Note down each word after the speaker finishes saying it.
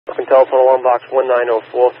telephone alarm box 1904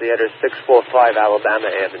 for the address 645 Alabama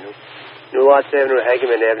Avenue. New Lots Avenue,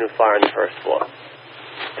 Hageman Avenue, fire on the first floor.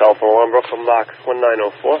 Telephone alarm Brooklyn box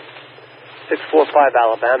 1904, 645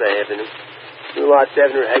 Alabama Avenue. New Lots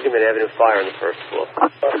Avenue, Hageman Avenue, fire on the first floor.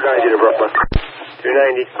 290 to Brooklyn.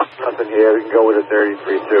 290. Nothing here. We can go with a 33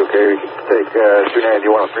 too, okay? We can take 290,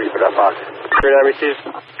 103 for that box. 39 received.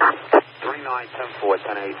 39, 10-4,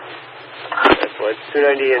 10-8. That's what.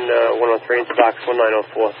 290 and 103 into box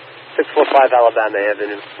 1904. 645 Alabama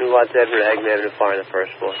Avenue. New Lots Avenue, Hageman Avenue, fire on the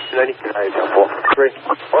first floor. 290. 10-4. 3.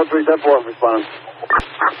 13, 10-4, respond.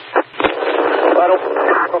 Battle,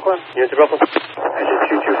 Brooklyn. Unit to Brooklyn.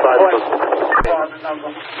 Engine 225.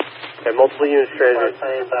 Okay, multiple units transmitted.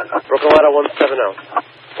 Brooklyn Ladder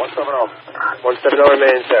 170. 170. 170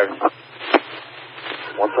 remain in service.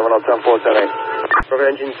 170, 10-4, 10-8. Brooklyn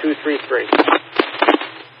engine 233.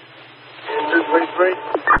 233.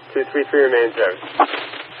 233 remain in service.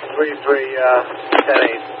 33,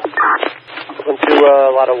 10-8. Brooklyn to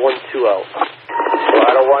Ladder 120.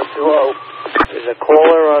 Ladder 120. There's a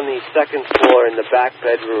caller on the second floor in the back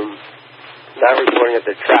bedroom, not reporting that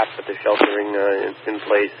they're trapped, but they're sheltering in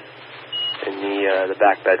place in the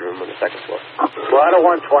back bedroom on the second floor. Ladder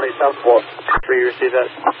 120, 10-4. 3, you receive that?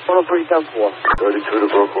 103, 10-4. 32 to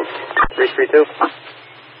Brooklyn. 332.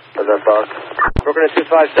 How's that box? Brooklyn at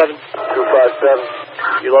 257.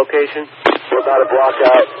 257. Your location? We're about to block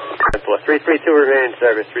out. 332 remain in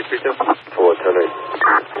service. 332. 4, 10-8.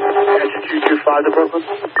 Engine 225 to Brooklyn.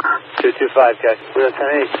 225, okay. We're at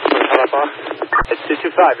 10-8. How that box? It's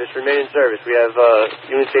 225. Just remain in service. We have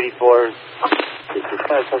units 84 and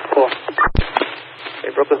 225, 10-4.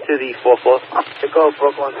 Okay, Brooklyn to the 4th floor. Hey, go,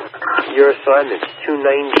 Brooklyn. Your assignments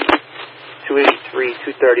 290,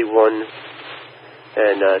 283, 231,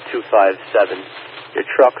 and 257. Your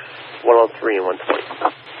trucks 103 and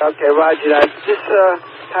 120. Okay, roger that. Just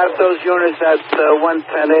have those units at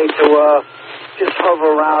 110-8 to just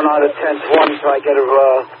hover around on a 10-20 so I get a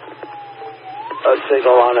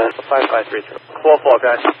signal on a 5533. 4 floor,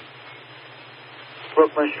 guys.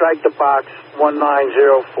 Brooklyn, strike the box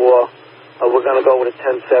 1904. We're going to go with a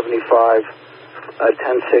 1075.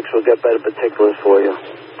 10-6 will get better particulars for you.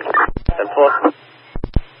 10-4.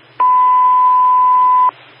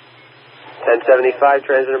 1075,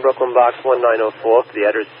 transit in Brooklyn box 1904 for the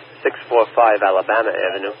address 645 Alabama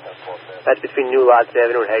Avenue. That's between New Lots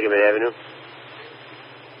Avenue and Hageman Avenue.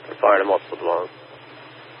 Fire to multiple dwellings.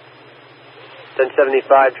 1075,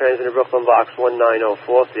 transit in Brooklyn box 1904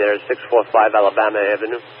 for the address 645 Alabama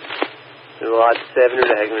Avenue. New Lots Avenue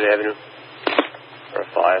to Hageman Avenue. For a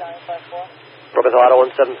fire. Brooklyn Ladder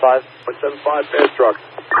 175. 175, fast truck.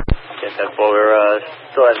 Yes, 10-4. We're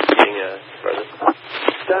still advocating further.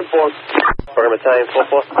 10-4. Program Italian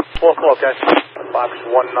 4-4. 4-4, okay. Box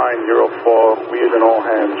 1904. We use an all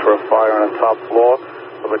hands for a fire on the top floor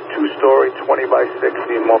of a 2-story, 20 by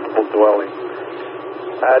 60 multiple dwelling.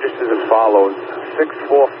 Address is as follows: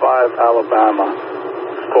 645 Alabama.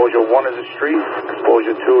 Exposure 1 is a street.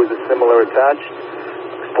 Exposure 2 is a similar attached.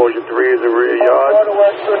 Exposure 3 is a rear yard. 4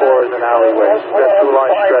 is an alleyway. We have 2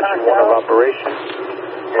 lines stretching, 1 of operation.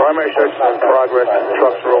 Primary search is in progress.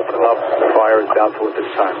 Trucks are opening up. The fire is down to at this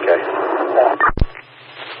time, okay?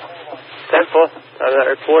 10-4. On that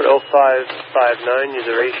report, 0559, your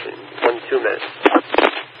duration, 12 minutes.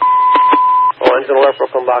 Oh, engine alert,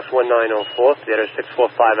 Brooklyn box 1904, the address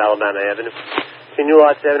 645 Alabama Avenue. Between New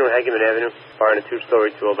Lots Avenue and Hageman Avenue, fire in a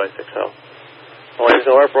 2-story, 20 by 60. Oh, engine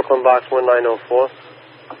alert, Brooklyn box 1904,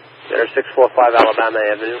 the address 645 Alabama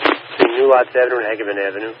Avenue. Between New Lots Avenue and Hageman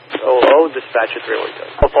Avenue. Dispatcher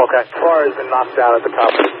 312. Okay. Fire has been knocked down at the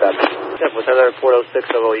top of the steps. Yeah, what's on that report,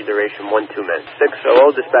 0600, duration, 12 minutes.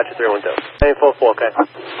 600, dispatcher 312. 944, okay.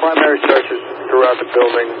 Primary searches throughout the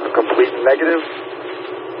building, a complete negative.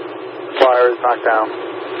 Fire is knocked down.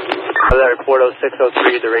 On that report,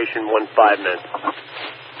 0603, duration, 15 minutes.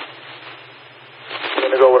 We're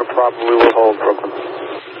going to go with a proper we will hold, Brooklyn.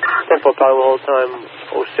 10-4, probably will hold time,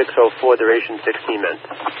 0604, duration, 16 minutes.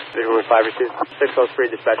 Division 15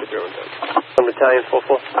 603, dispatcher 312. From Italian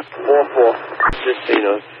 44. 4-4. Just so you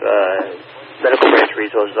know, if medical branch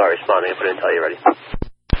resources are responding, I'll put it in until you're ready.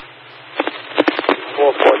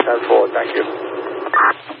 4-4, 10-4, thank you.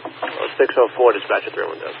 604, dispatcher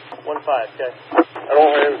 312. 15, okay. At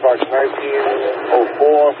all hands, box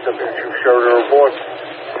 1904, W2 showed a report.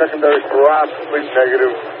 Secondary throughout, complete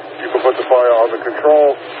negative. You can put the fire under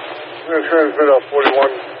control. I'm going to transmit a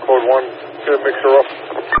 41, code 1, get a mixer up.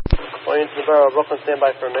 Going into the barrel, Brooklyn, stand by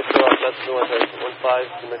for a mixer off message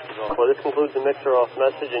 15, the mixer's off. Well, this concludes the mixer off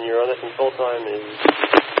message, and your other control time is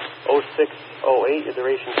 0608, your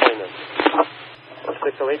duration 20 minutes.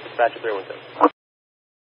 0608, dispatcher 312.